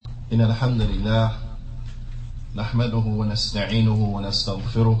إن الحمد لله نحمده ونستعينه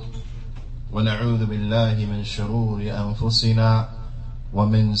ونستغفره ونعوذ بالله من شرور أنفسنا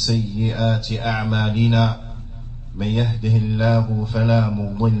ومن سيئات أعمالنا من يهده الله فلا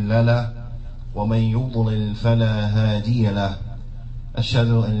مضل له ومن يضلل فلا هادي له أشهد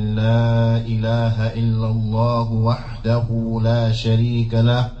أن لا إله إلا الله وحده لا شريك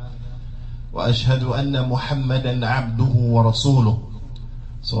له وأشهد أن محمدا عبده ورسوله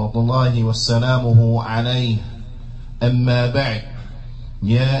صلى الله وسلامه عليه. أما بعد،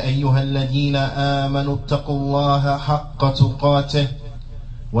 يا أيها الذين آمنوا اتقوا الله حق تقاته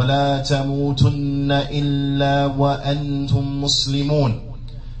ولا تموتن إلا وأنتم مسلمون.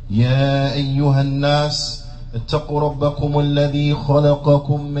 يا أيها الناس اتقوا ربكم الذي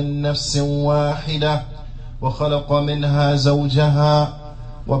خلقكم من نفس واحدة وخلق منها زوجها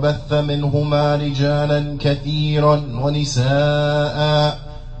وبث منهما رجالا كثيرا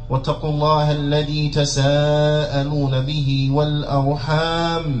ونساء واتقوا الله الذي تساءلون به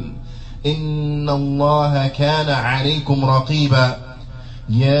والأرحام إن الله كان عليكم رقيبا.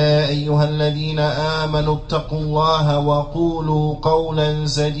 يا أيها الذين آمنوا اتقوا الله وقولوا قولا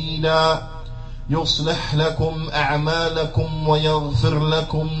سديدا يصلح لكم أعمالكم ويغفر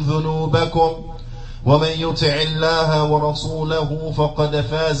لكم ذنوبكم ومن يطع الله ورسوله فقد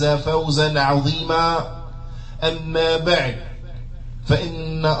فاز فوزا عظيما. أما بعد،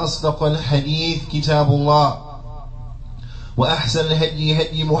 فإن أصدق الحديث كتاب الله وأحسن الهدي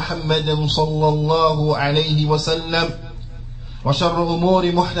هدي محمد صلى الله عليه وسلم وشر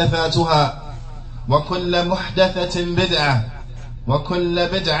الأمور محدثاتها وكل محدثة بدعة وكل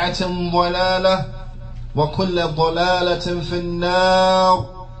بدعة ضلالة وكل ضلالة في النار.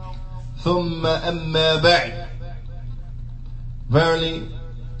 ثم أما بعد. Verily,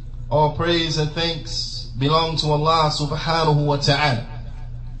 all praise and thanks belong to Allah subhanahu wa ta'ala.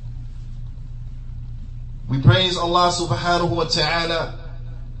 We praise Allah subhanahu wa ta'ala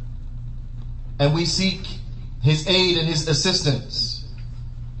and we seek His aid and His assistance.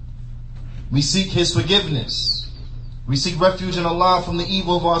 We seek His forgiveness. We seek refuge in Allah from the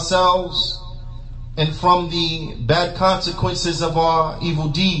evil of ourselves and from the bad consequences of our evil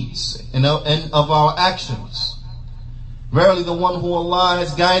deeds and of our actions. Verily, the one who Allah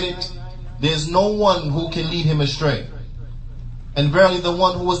has guided, there is no one who can lead him astray. And verily, the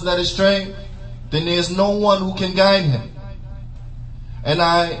one who was led astray, then there is no one who can guide him. And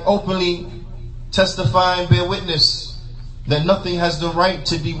I openly testify and bear witness that nothing has the right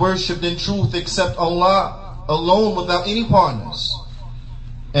to be worshipped in truth except Allah alone without any partners.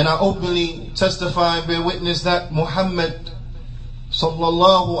 And I openly testify and bear witness that Muhammad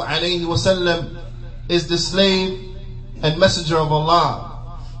sallallahu alayhi wasallam is the slave and messenger of Allah.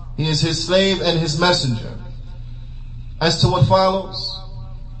 He is His slave and His messenger. As to what follows,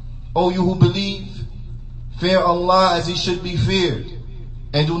 O you who believe, fear Allah as He should be feared,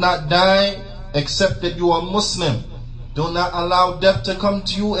 and do not die except that you are Muslim. Do not allow death to come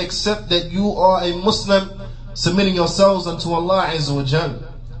to you except that you are a Muslim, submitting yourselves unto Allah Azza wa Jal.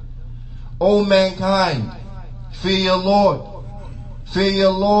 O mankind, fear your Lord. Fear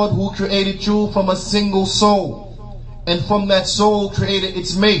your Lord who created you from a single soul, and from that soul created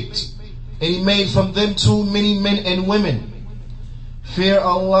its mate, and He made from them too many men and women. Fear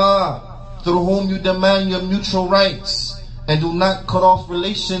Allah, through whom you demand your mutual rights, and do not cut off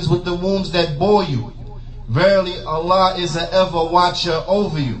relations with the wombs that bore you. Verily, Allah is an ever watcher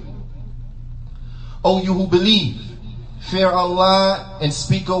over you. O you who believe, fear Allah and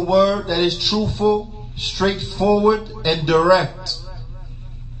speak a word that is truthful, straightforward, and direct.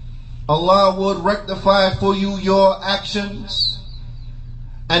 Allah would rectify for you your actions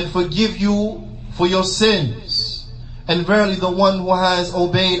and forgive you for your sins. And verily, the one who has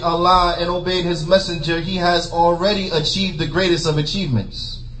obeyed Allah and obeyed His messenger, he has already achieved the greatest of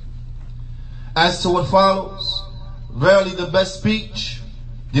achievements. As to what follows, verily the best speech,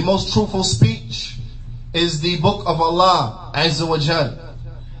 the most truthful speech, is the book of Allah Azza wa Jal.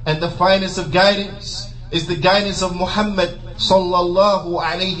 And the finest of guidance is the guidance of Muhammad sallallahu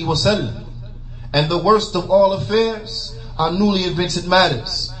alayhi wasallam. And the worst of all affairs are newly invented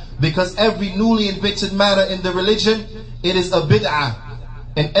matters. Because every newly invented matter in the religion, it is a bid'ah.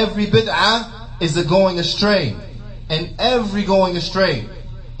 And every bid'ah is a going astray. And every going astray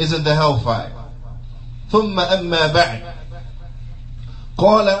is in the hellfire. ثم أما بعد.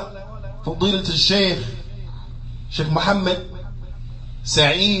 قال فضيلة الشيخ شيخ محمد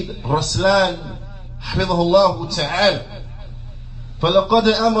سعيد رسلان حفظه الله تعالى: فلقد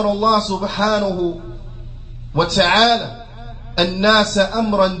أمر الله سبحانه وتعالى الناس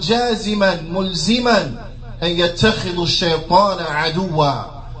أمرا جازما ملزما أن يتخذوا الشيطان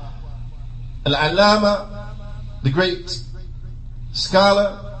عدوا Al-Allama, the great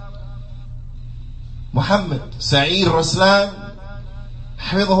scholar, Muhammad Sa'id Raslan,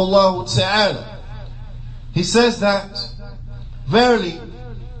 Hafidhahullah Ta'ala, he says that, verily,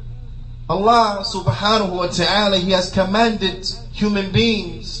 Allah subhanahu wa ta'ala, He has commanded human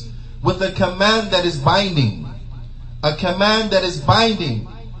beings with a command that is binding. A command that is binding,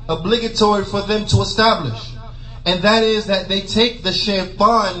 obligatory for them to establish. And that is that they take the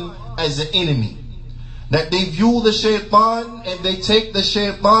Shaytaan as an enemy. That they view the Shaytaan and they take the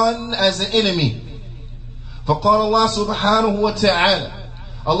Shaytaan as an enemy. فقال الله سبحانه وتعالى,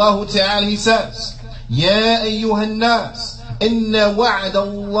 Allah Ta'ala, He says, يا أيها الناس إن وعد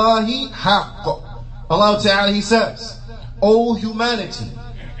الله حق. Allah Ta'ala, He says, O humanity,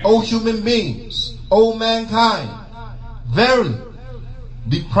 O human beings, O mankind, verily,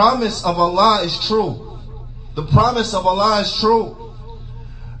 the promise of Allah is true. The promise of Allah is true.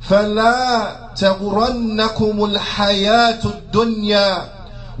 فَلَا تَغُرَنَّكُمُ الْحَيَاةُ الدُّنْيَا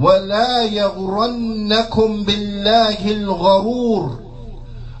وَلَا يَغُرَنَّكُمْ بِاللَّهِ الْغَرُورُ.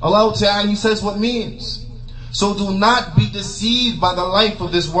 Allah Ta'ala, He says what means. So do not be deceived by the life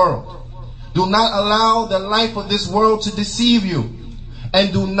of this world. Do not allow the life of this world to deceive you.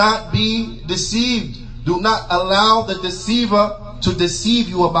 And do not be deceived. Do not allow the deceiver to deceive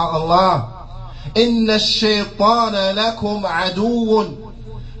you about Allah. إِنَّ الشَّيْطَانَ لَكُمْ عَدُوٌ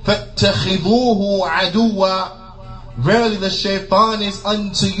فَاتَّخِذُوهُ عَدُوًّا. Verily the Shaytan is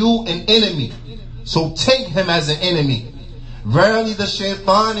unto you an enemy, so take him as an enemy. Verily the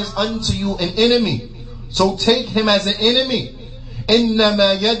Shaytan is unto you an enemy, so take him as an enemy.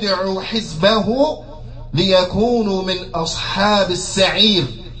 إِنَّمَا يَدْعُو حِزْبَهُ لِيَكُونُوا مِنْ أَصْحَابِ السَّعِيرِ.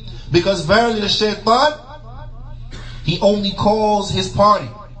 Because verily the Shaytan, he only calls his party.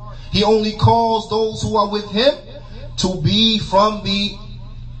 He only calls those who are with him to be from the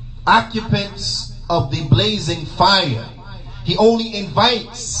occupants of the blazing fire. He only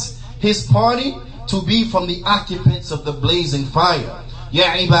invites his party to be from the occupants of the blazing fire.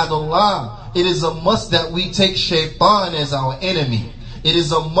 Ya ibadallah, it is a must that we take Shaytan as our enemy. It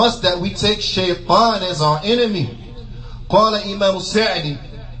is a must that we take Shaytan as our enemy. قال Imam Sa'di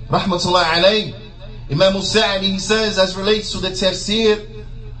Rahmatullah alayhi. Imam Sa'di, he says, as relates to the tafsir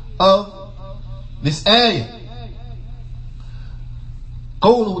of this ayah,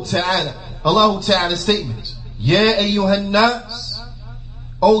 قوله تعالى, Allah Ta'ala's statement, يا أيها الناس,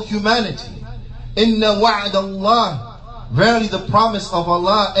 O humanity, إن وعد الله, verily the promise of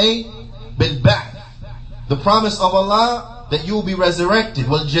Allah, بالبعث, the promise of Allah that you will be resurrected,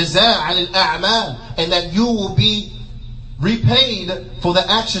 والجزاء على الأعمال, and that you will be repaid for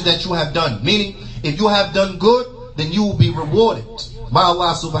the action that you have done. Meaning, if you have done good, then you will be rewarded by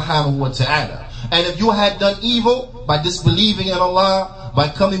Allah subhanahu wa ta'ala. And if you had done evil, by disbelieving in Allah, by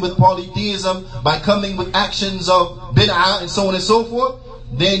coming with polytheism, by coming with actions of bid'ah and so on and so forth,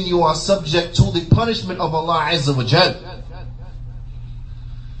 then you are subject to the punishment of Allah Azza wa Jal.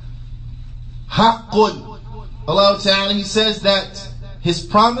 Haqqun. Allah Ta'ala, He says that His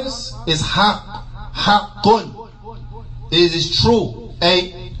promise is haqq. Haqqun. It is true.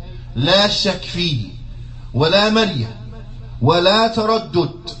 لا شك فيه ولا مرية ولا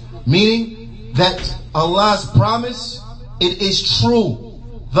تردد. Meaning that Allah's promise, it is true.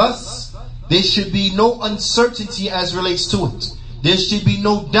 Thus, there should be no uncertainty as relates to it. There should be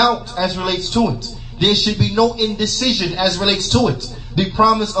no doubt as relates to it. There should be no indecision as relates to it. The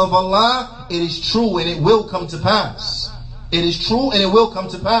promise of Allah, it is true and it will come to pass. It is true and it will come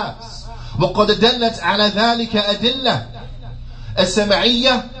to pass. وَقَدْ دَلَّتْ عَلَى ذَلِكَ أَدِلَّةٌ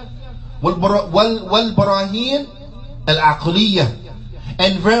السَّمْعِيَّةُ وَالْبَرَاهِينَ الْعَقْلِيَّةُ.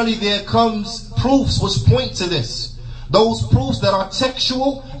 And verily there comes proofs which point to this. Those proofs that are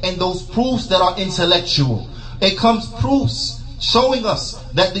textual and those proofs that are intellectual. It comes proofs showing us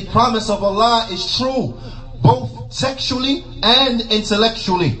that the promise of Allah is true, both textually and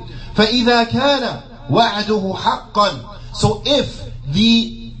intellectually. فَإِذَا كَانَ وَعْدُهُ حَقًّا. So if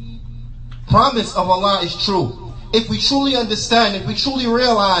the promise of Allah is true, if we truly understand, if we truly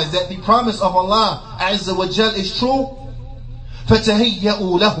realize that the promise of Allah Azza wa Jal is true,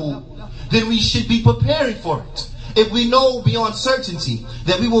 فَتَهَيَّأُوا لَهُ, then we should be preparing for it. If we know beyond certainty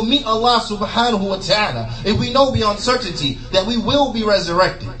that we will meet Allah subhanahu wa ta'ala, if we know beyond certainty that we will be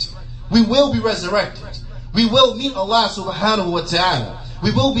resurrected, we will be resurrected, we will meet Allah subhanahu wa ta'ala,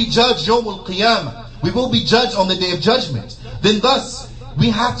 we will be judged Yawm al-Qiyamah, we will be judged on the Day of Judgment, then thus we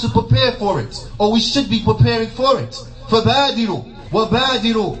have to prepare for it, or we should be preparing for it. فَبَادِرُوا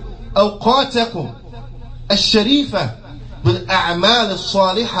وَبَادِرُوا أَوْقَاتَكُمْ الشَّرِيفَةِ بِالْأَعْمَالِ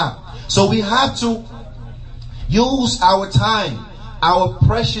الصَّالِحَةِ. So we have to use our time, our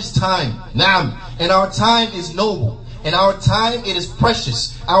precious time. Naam. And our time is noble. And our time, it is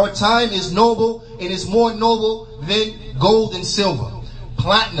precious. Our time is noble. It is more noble than gold and silver,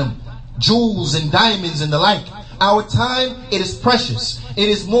 platinum, jewels and diamonds and the like. Our time, it is precious. It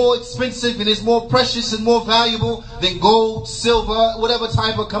is more expensive. It is more precious and more valuable than gold, silver, whatever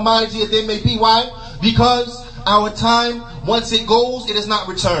type of commodity that there may be. Why? Because our time, once it goes, it is not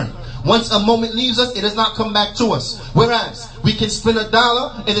returned. Once a moment leaves us, it does not come back to us. Whereas we can spend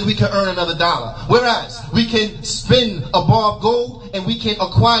 $1 and then we can earn another $1. Whereas we can spend a bar of gold and we can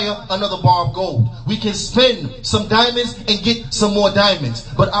acquire another bar of gold. We can spend some diamonds and get some more diamonds.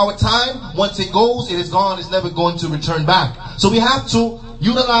 But our time, once it goes, it is gone. It's never going to return back. So we have to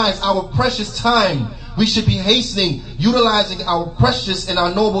utilize our precious time. We should be hastening, utilizing our precious and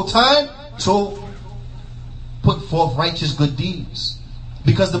our noble time to put forth righteous good deeds.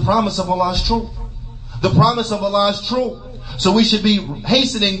 Because the promise of Allah is true. The promise of Allah is true. So we should be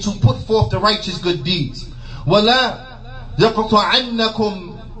hastening to put forth the righteous good deeds. وَلَا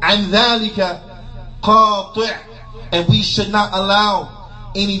يَقْطَعَنَّكُمْ عَنْ ذَلِكَ قَاطِعٌ. And we should not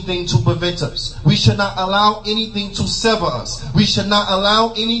allow anything to prevent us. We should not allow anything to sever us. We should not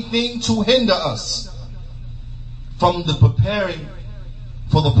allow anything to hinder us from the preparing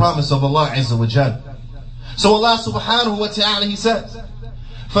for the promise of Allah Azza wa Jal. So Allah subhanahu wa ta'ala, He says,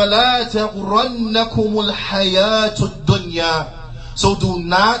 فَلَا تَغْرَنَّكُمُ الْحَيَاةُ الدُّنْيَا. So do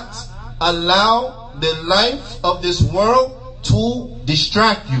not allow the life of this world to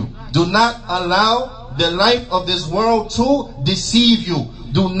distract you. Do not allow the life of this world to deceive you.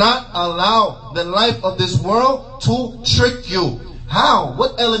 Do not allow the life of this world to trick you. How?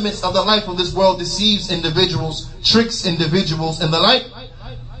 What elements of the life of this world deceives individuals, tricks individuals, and the like?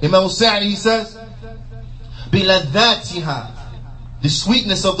 Imam Sa'di, he says, بِلَذَّاتِهَا. The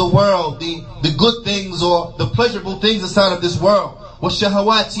sweetness of the world, the good things or the pleasurable things inside of this world.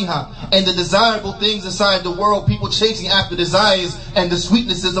 وَشَهَوَاتِهَا. And the desirable things inside the world, people chasing after desires and the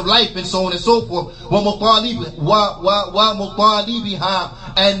sweetnesses of life and so on and so forth. وَمُطَالِبِهَا.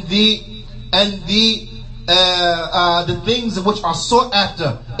 And the things which are sought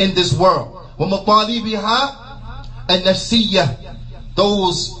after in this world. وَمُطَالِبِهَا النَّفْسِيَّةِ.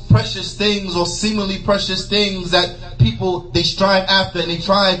 Those precious things or seemingly precious things that people, they strive after and they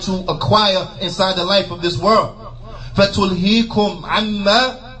try to acquire inside the life of this world. فَتُلْهِيكُمْ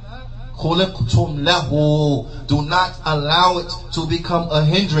عَمَّا خُلِقْتُمْ لَهُ. Do not allow it to become a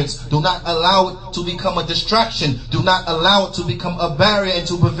hindrance. Do not allow it to become a distraction. Do not allow it to become a barrier and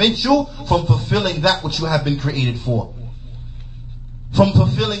to prevent you from fulfilling that which you have been created for. From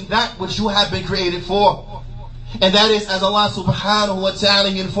fulfilling that which you have been created for. And that is, as Allah subhanahu wa ta'ala,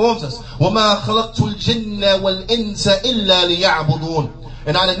 He informs us, وَمَا خَلَقْتُ الْجِنَّ وَالْإِنسَ إِلَّا لِيَعْبُدُونَ.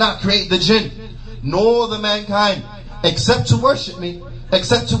 And I did not create the jinn, nor the mankind, except to worship me,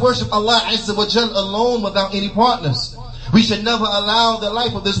 except to worship Allah Azza wa Jal alone without any partners. We should never allow the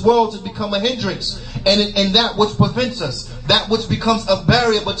life of this world to become a hindrance and that which prevents us, that which becomes a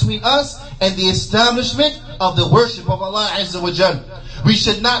barrier between us and the establishment of the worship of Allah Azza wa Jal. We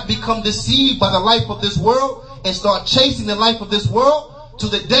should not become deceived by the life of this world and start chasing the life of this world to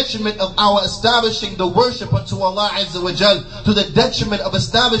the detriment of our establishing the worship unto Allah Azza wa Jal, to the detriment of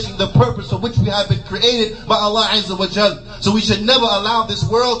establishing the purpose for which we have been created by Allah Azza wa Jal. So we should never allow this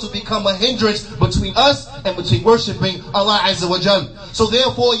world to become a hindrance between us and between worshipping Allah Azza wa Jal. So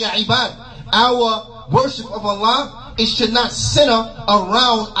therefore, ya ibad, our worship of Allah, it should not center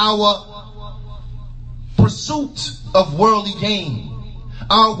around our pursuit of worldly gain.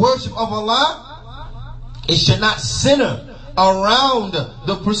 Our worship of Allah, it should not center around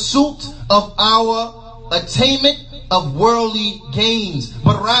the pursuit of our attainment of worldly gains,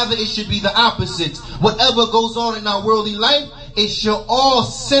 but rather it should be the opposite. Whatever goes on in our worldly life, it should all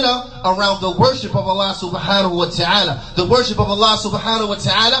center around the worship of Allah subhanahu wa ta'ala. The worship of Allah subhanahu wa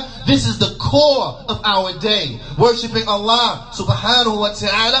ta'ala, this is the core of our day. Worshipping Allah subhanahu wa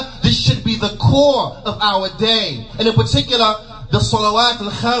ta'ala, this should be the core of our day. And in particular, the salawat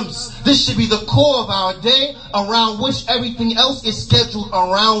al-khams, this should be the core of our day, around which everything else is scheduled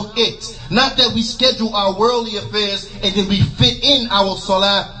around it. Not that we schedule our worldly affairs and then we fit in our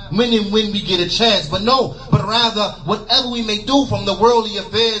salah when and when we get a chance. But no, but rather whatever we may do from the worldly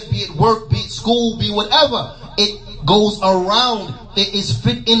affairs, be it work, be it school, be whatever, it goes around, it is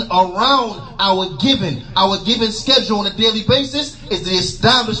fit in around our given schedule on a daily basis is the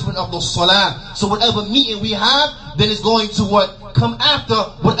establishment of the salah. So whatever meeting we have, then it's going to come after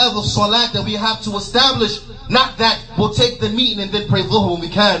whatever salat that we have to establish. Not that we'll take the meeting and then pray dhuhr when we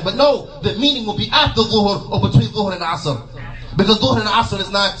can, but no, the meeting will be after dhuhr or between dhuhr and asr, because dhuhr and asr is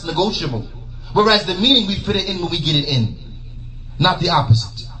not negotiable, whereas the meeting we fit it in when we get it in. not the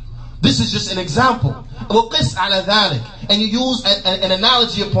opposite. This is just an example. And you use an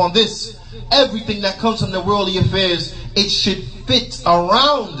analogy upon this. Everything that comes from the worldly affairs, it should fit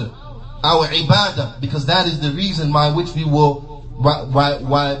around our ibadah, because that is the reason by which we will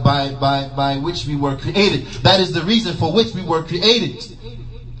by which we were created. That is the reason for which we were created.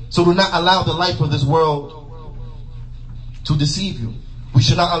 So do not allow the life of this world to deceive you. We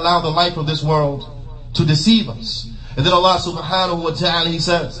should not allow the life of this world to deceive us. And then Allah subhanahu wa ta'ala, He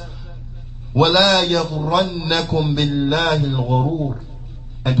says, وَلَا يَغْرَنَّكُمْ بِاللَّهِ الْغَرُورِ.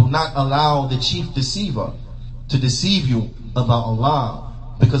 And do not allow the chief deceiver to deceive you about Allah.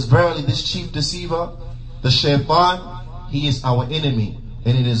 Because verily this chief deceiver, the Shaytaan, he is our enemy.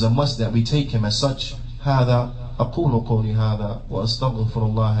 And it is a must that we take him as such. هذا أقول قولي هذا وأستغفر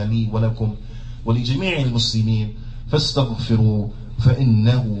الله لي ولكم ولجميع المسلمين فاستغفروا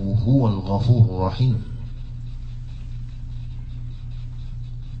فإنه هو الغفور الرحيم.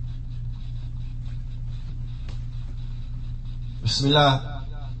 بسم الله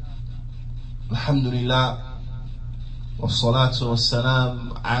الحمد لله والصلاة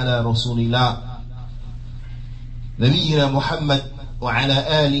والسلام على رسول الله نبينا محمد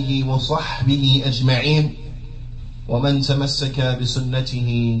وعلى آله وصحبه أجمعين ومن تمسك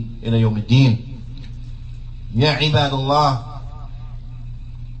بسنته إلى يوم الدين. يا عباد الله,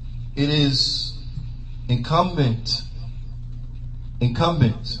 it is incumbent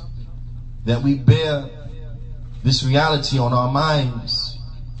that we bear this reality on our minds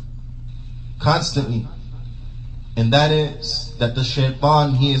constantly, and that is that the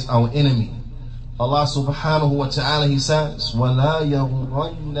Shaytaan, he is our enemy. Allah subhanahu wa ta'ala, He says, وَلَا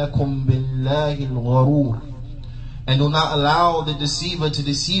يَغْرَنَّكُمْ بِاللَّهِ الْغَرُورِ. And do not allow the deceiver to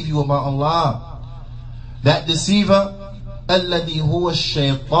deceive you about Allah. That deceiver, الَّذِي هُوَ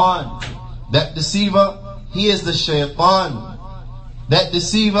الشَّيْطَانِ. That deceiver, he is the Shaytaan. That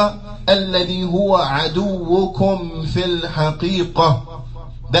deceiver, الَّذِي هُوَ عَدُوُّكُمْ فِي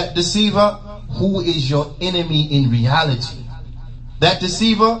الْحَقِيقَةِ. That deceiver, who is your enemy in reality. That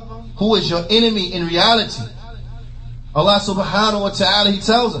deceiver, who is your enemy in reality. Allah subhanahu wa ta'ala, He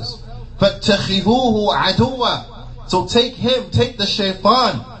tells us, فَاتَّخِذُوهُ عَدُوًّا. So take him, take the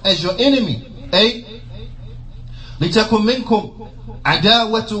Shaytaan as your enemy. لِتَكُمْ مِنْكُمْ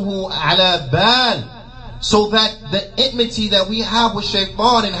عَدَاوَتُهُ عَلَى بَالٍ. So that the enmity that we have with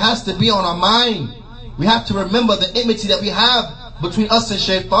Shaytaan, it has to be on our mind. We have to remember the enmity that we have between us and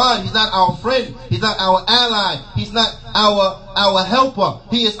Shaytaan. He's not our friend. He's not our ally. He's not our helper.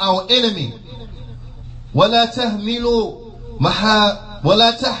 He is our enemy. وَلَا تَحْمِلُوا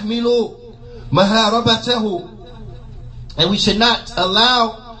مَهَارَبَتَهُ. And we should not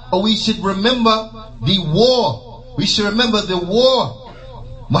allow, or we should remember the war. We should remember the war.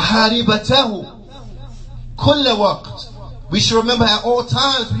 مَحَارِبَتَهُ كُلَّ وَقْتٍ. We should remember at all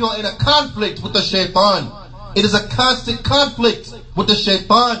times we are in a conflict with the Shaytaan. It is a constant conflict with the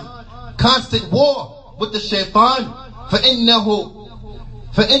Shaytaan, constant war with the Shaytaan. فَإِنَّهُ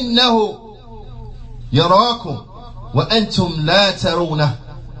يَرَاكُمْ وَأَنْتُمْ لَا تَرَوْنَهُ.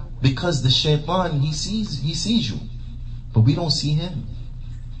 Because the Shaytaan, he sees you, but we don't see him.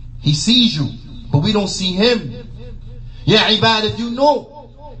 He sees you, but we don't see him. Ya ibad, if you know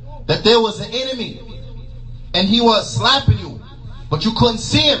that there was an enemy and he was slapping you, but you couldn't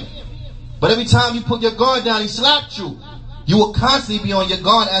see him, but every time you put your guard down, he slapped you, you will constantly be on your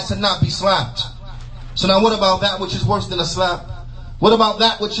guard as to not be slapped. So now what about that which is worse than a slap? What about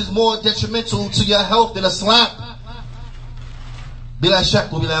that which is more detrimental to your health than a slap? Bila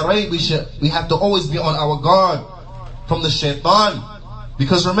shak wa bila rayb, we have to always be on our guard from the Shaytaan.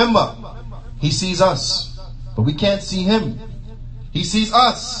 Because remember, he sees us, but we can't see him. He sees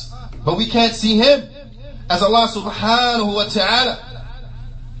us, but we can't see him. As Allah subhanahu wa ta'ala,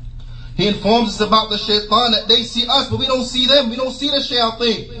 He informs us about the Shaytaan, that they see us, but we don't see them. We don't see the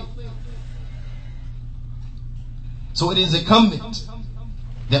Shayateen. So it is incumbent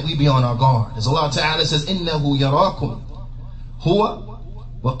that we be on our guard. As Allah Ta'ala says, إِنَّهُ يَرَاكُمْ هُوَ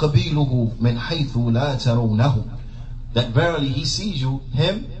وَقَبِيلُهُ مِنْ حَيْثُ لَا تَرَوْنَهُ. That verily He sees you,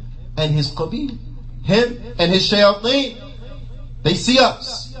 him and his qabil, him and his Shayateen. They see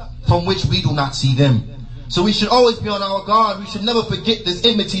us from which we do not see them. So we should always be on our guard. We should never forget this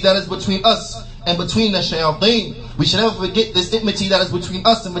enmity that is between us and between the Shayateen. We should never forget this enmity that is between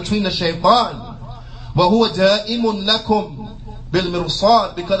us and between the Shaytaan. وَهُوَ دَائِمٌ لَكُمْ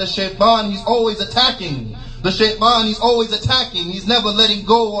بِالْمِرْصَادِ. Because the Shaytaan, he's always attacking. The Shaytaan, he's always attacking. He's never letting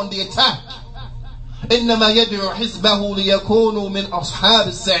go on the attack. إِنَّمَا يَدْعُ حِزْبَهُ لِيَكُونُوا مِنْ أَصْحَابِ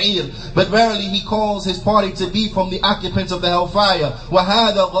السَّعِيرِ. But verily he calls his party to be from the occupants of the hellfire.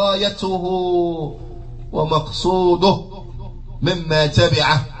 وَهَذَا غَايَتُهُ وَمَقْصُودُهُ. مما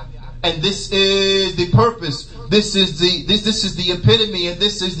تبعه. And this is the purpose. This is the epitome, and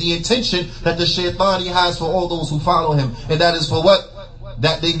this is the intention that the Shaytaan has for all those who follow him. And that is for what?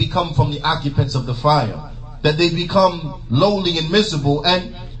 That they become from the occupants of the fire. That they become lowly and miserable.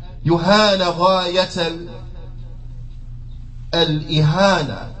 And yuhana ghayat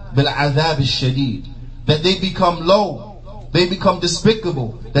al-ihana bil-adhab al-shadid. That they become low. They become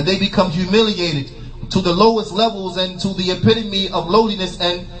despicable. That they become humiliated to the lowest levels and to the epitome of lowliness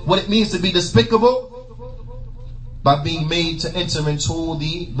and what it means to be despicable, by being made to enter into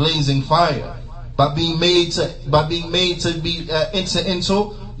the blazing fire, by being made to enter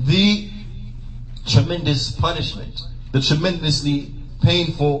into the tremendous punishment, the tremendously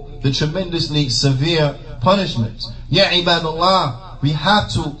painful, the tremendously severe punishment. Ya ibadallah, we have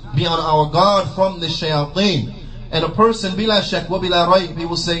to be on our guard from the shayateen. And a person, bila shak wa bila rayb, he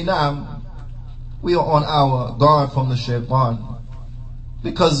will say, "Naam, we are on our guard from the shaytan."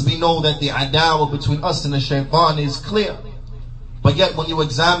 Because we know that the adawah between us and the shaytan is clear. But yet when you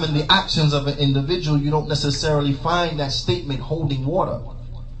examine the actions of an individual, you don't necessarily find that statement holding water.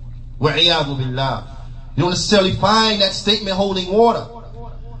 Wa'iyadu billah. You don't necessarily find that statement holding water.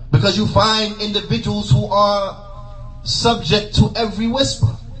 Because you find individuals who are subject to every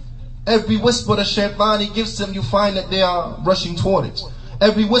whisper. Every whisper the shaytan gives them, you find that they are rushing toward it.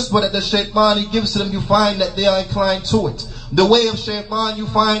 Every whisper that the shaytan gives to them, you find that they are inclined to it. The way of shaytan, you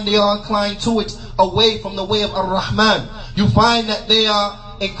find they are inclined to it, away from the way of ar-Rahman. You find that they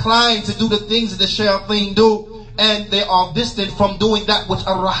are inclined to do the things that the shayateen do, and they are distant from doing that which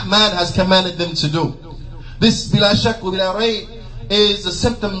ar-Rahman has commanded them to do. This, bila shak wa bila rayb, is the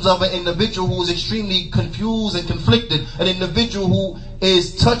symptoms of an individual who is extremely confused and conflicted, an individual who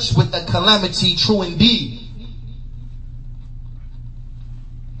is touched with a calamity true indeed.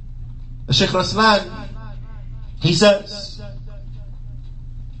 Shaykh Raslan, he says,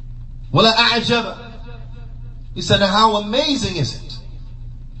 وَلَا أَعْجَبَ. He said, how amazing is it?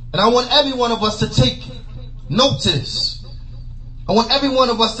 And I want every one of us to take note to this. I want every one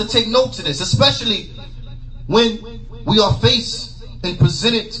of us to take note to this, especially when we are faced and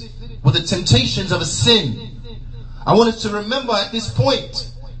presented with the temptations of a sin. I want us to remember at this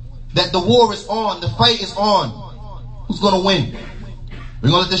point that the war is on, the fight is on. Who's going to win? We're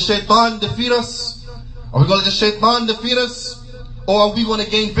going to let the shaitan defeat us? Are we going to let the shaitan defeat us? Or are we going to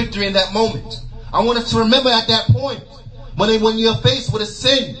gain victory in that moment? I want us to remember at that point, when you're faced with a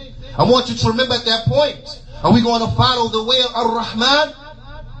sin, I want you to remember at that point, are we going to follow the way of ar-Rahman?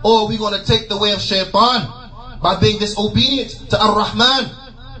 Or are we going to take the way of shaitan by being disobedient to ar-Rahman?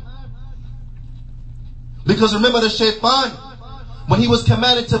 Because remember the shaitan, when he was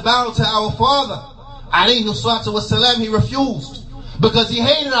commanded to bow to our father, alayhi salatu wasalam, he refused. Because he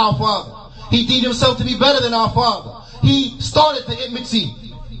hated our father. He deemed himself to be better than our father. He started the enmity.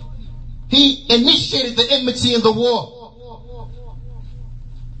 He initiated the enmity in the war.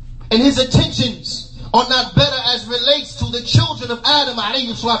 And his intentions are not better as relates to the children of Adam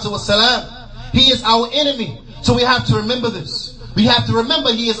alayhi salatu wasalam. He is our enemy. So we have to remember this. We have to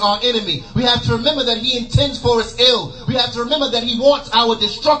remember he is our enemy. We have to remember that he intends for us ill. We have to remember that he wants our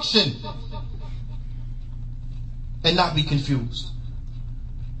destruction. And not be confused.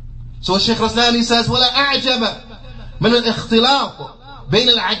 So Shaykh Raslani says, وَلَا أَعْجَبَ مِنَ الْإِخْتِلَاطِ بَيْنَ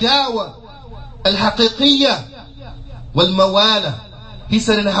الْعَدَاوَةِ الْحَقِيقِيَّةِ وَالْمَوَالَةِ. He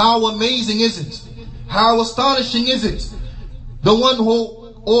said, and how amazing is it? How astonishing is it? The one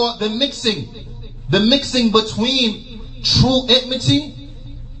who, or the mixing between true enmity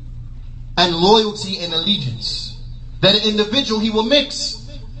and loyalty and allegiance. That an individual, he will mix.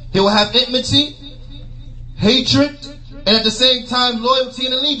 He will have enmity, hatred, and at the same time loyalty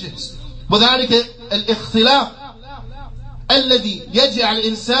and allegiance. وذلك الاختلاف الذي يجعل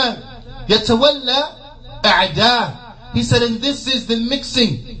الإنسان يتولى أعداءه. He said, and this is the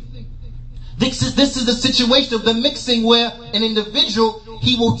mixing. This is the situation of the mixing where an individual,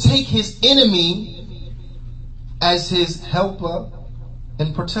 he will take his enemy as his helper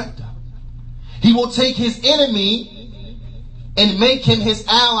and protector. He will take his enemy and make him his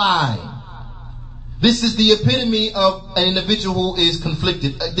ally. This is the epitome of an individual who is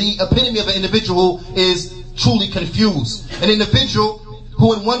conflicted. The epitome of an individual who is truly confused. An individual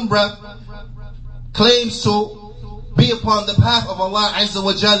who in one breath claims to be upon the path of Allah Azza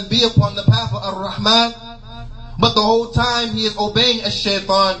wa Jal, be upon the path of Ar-Rahman, but the whole time he is obeying a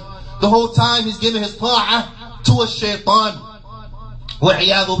shaitan. The whole time he's giving his ta'ah to a shaitan.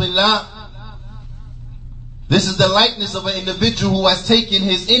 Wa'iyadu billah. This is the likeness of an individual who has taken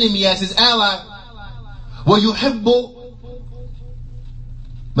his enemy as his ally. وَيُحِبُّ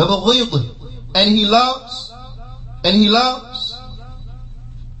مَبَغِيضِهِ. And he loves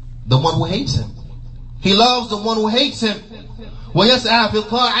the one who hates him. He loves the one who hates him. وَيَسْعَى فِي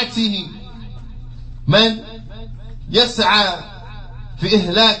طَاعَتِهِ مَنْ يَسْعَى في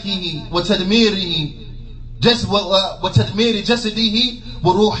إهلاكه وتدميره وتدمير جسده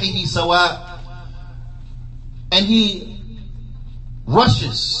وروحه سواء. And he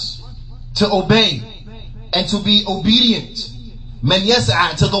rushes to obey and to be obedient. من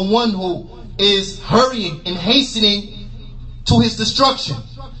يسعى, to the one who is hurrying and hastening to his destruction,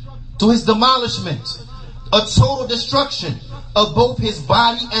 to his demolishment, a total destruction of both his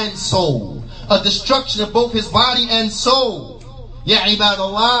body and soul, a destruction of both his body and soul. Ya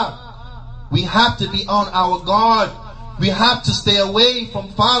ibadallah, we have to be on our guard. We have to stay away from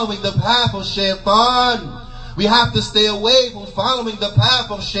following the path of Shaytaan. We have to stay away from following the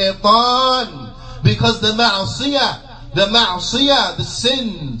path of Shaytaan, because the ma'asiyah, the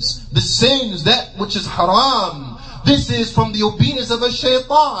sins, that which is haram, this is from the obedience of a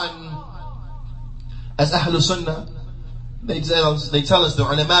Shaytaan. As Ahlul Sunnah, they tell us, the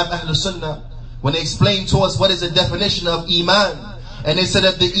ulama of Ahlul Sunnah, when they explain to us what is the definition of Iman, and they said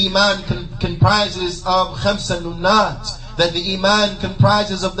that the Iman comprises of khamsa nunnat, that the Iman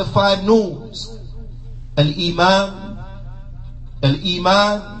comprises of the 5 noons. Al-Iman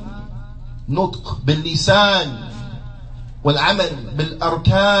nutq bil-lisan, wal-amal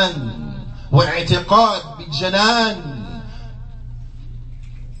bil-arkan, wal-i'tiqad bil-janan,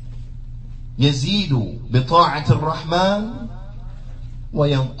 يزيد بطاعة الرحمن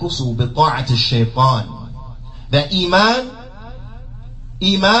وينقص بطاعة الشيطان. That Iman,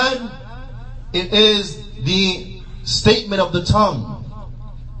 it is the statement of the tongue,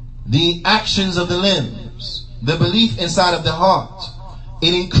 the actions of the limbs, the belief inside of the heart.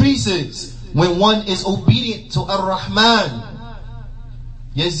 It increases when one is obedient to Ar-Rahman.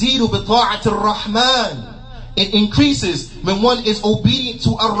 يزيد بطاعة الرحمن. It increases when one is obedient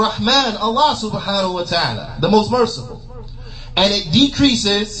to Ar-Rahman, Allah subhanahu wa ta'ala, the most merciful. And it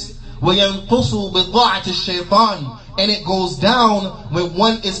decreases وَيَنْقُصُ بِطَاعَةِ الشَّيْطَانِ, and it goes down when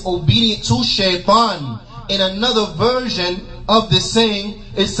one is obedient to Shaytaan. In another version of this saying,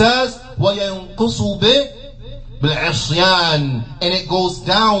 it says وَيَنْقُصُ بِالْعِصْيَانِ, and it goes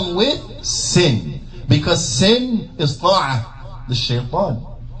down with sin, because sin is ta'ah, the Shaytaan.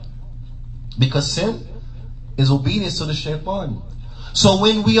 Because sin is obedience to the Shaytaan. So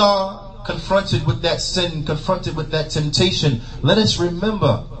when we are confronted with that sin, confronted with that temptation, let us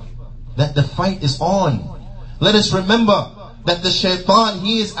remember that the fight is on. Let us remember that the Shaytaan,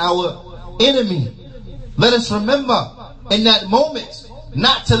 he is our enemy. Let us remember in that moment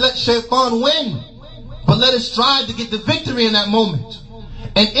not to let Shaytaan win, but let us strive to get the victory in that moment.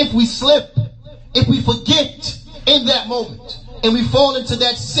 And if we slip, if we forget in that moment, and we fall into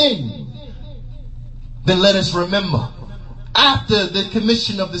that sin, then let us remember, after the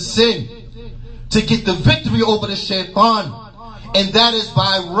commission of the sin, to get the victory over the Shaytaan. And that is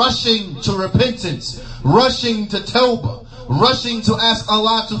by rushing to repentance, rushing to tawbah, rushing to ask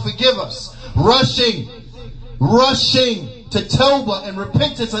Allah to forgive us, rushing to tawbah and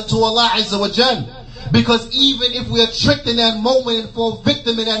repentance unto Allah Azza wa Jal. Because even if we are tricked in that moment and fall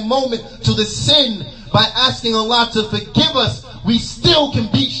victim in that moment to the sin, by asking Allah to forgive us, we still can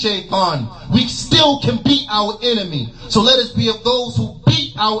beat Shaytaan. We still can beat our enemy. So let us be of those who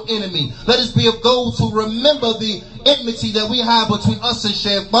beat our enemy. Let us be of those who remember the enmity that we have between us and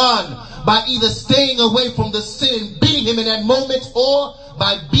Shaytaan, by either staying away from the sin, beating him in that moment, or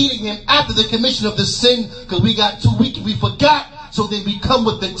by beating him after the commission of the sin, because we got too weak and we forgot. So then we come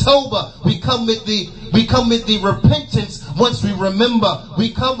with the tawbah, we come with the repentance once we remember.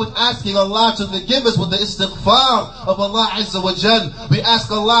 We come with asking Allah to forgive us with the istighfar of Allah Azza wa Jal. We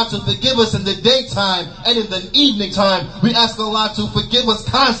ask Allah to forgive us in the daytime and in the evening time. We ask Allah to forgive us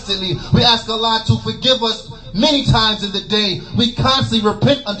constantly. We ask Allah to forgive us many times in the day. We constantly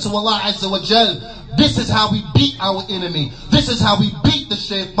repent unto Allah Azza wa Jal. This is how we beat our enemy. This is how we beat the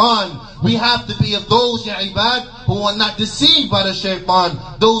Shaytaan. We have to be of those, ya ibad, who are not deceived by the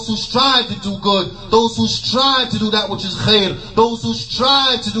Shaytaan. Those who strive to do good. Those who strive to do that which is khair. Those who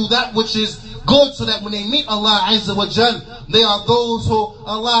strive to do that which is good, so that when they meet Allah Azza wa Jal, they are those who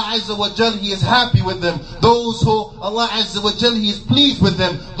Allah Azza wa Jal, He is happy with them. Those who Allah Azza wa Jal, He is pleased with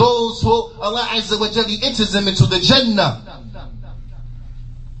them. Those who Allah Azza wa Jal, He enters them into the Jannah.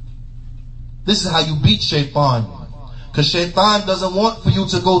 This is how you beat Shaytaan. Because Shaytaan doesn't want for you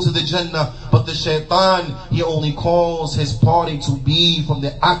to go to the Jannah, but the Shaytaan, he only calls his party to be from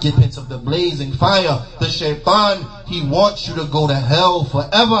the occupants of the blazing fire. The Shaytaan, he wants you to go to hell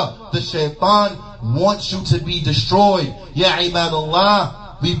forever. The Shaytaan wants you to be destroyed. Ya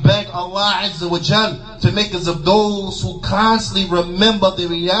ibadallah, we beg Allah Azza wa Jal to make us of those who constantly remember the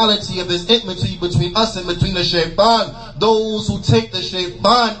reality of this enmity between us and between the Shaytaan. Those who take the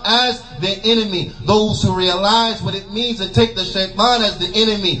Shaytaan as their enemy. Those who realize what it means to take the Shaytaan as the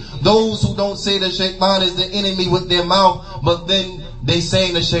enemy. Those who don't say the Shaytaan is the enemy with their mouth, but then they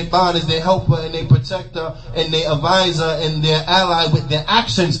saying the Shaytaan is their helper and their protector and their advisor and their ally with their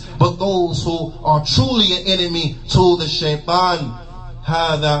actions. But those who are truly an enemy to the Shaytaan,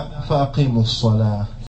 هذا فأقيموا الصلاة.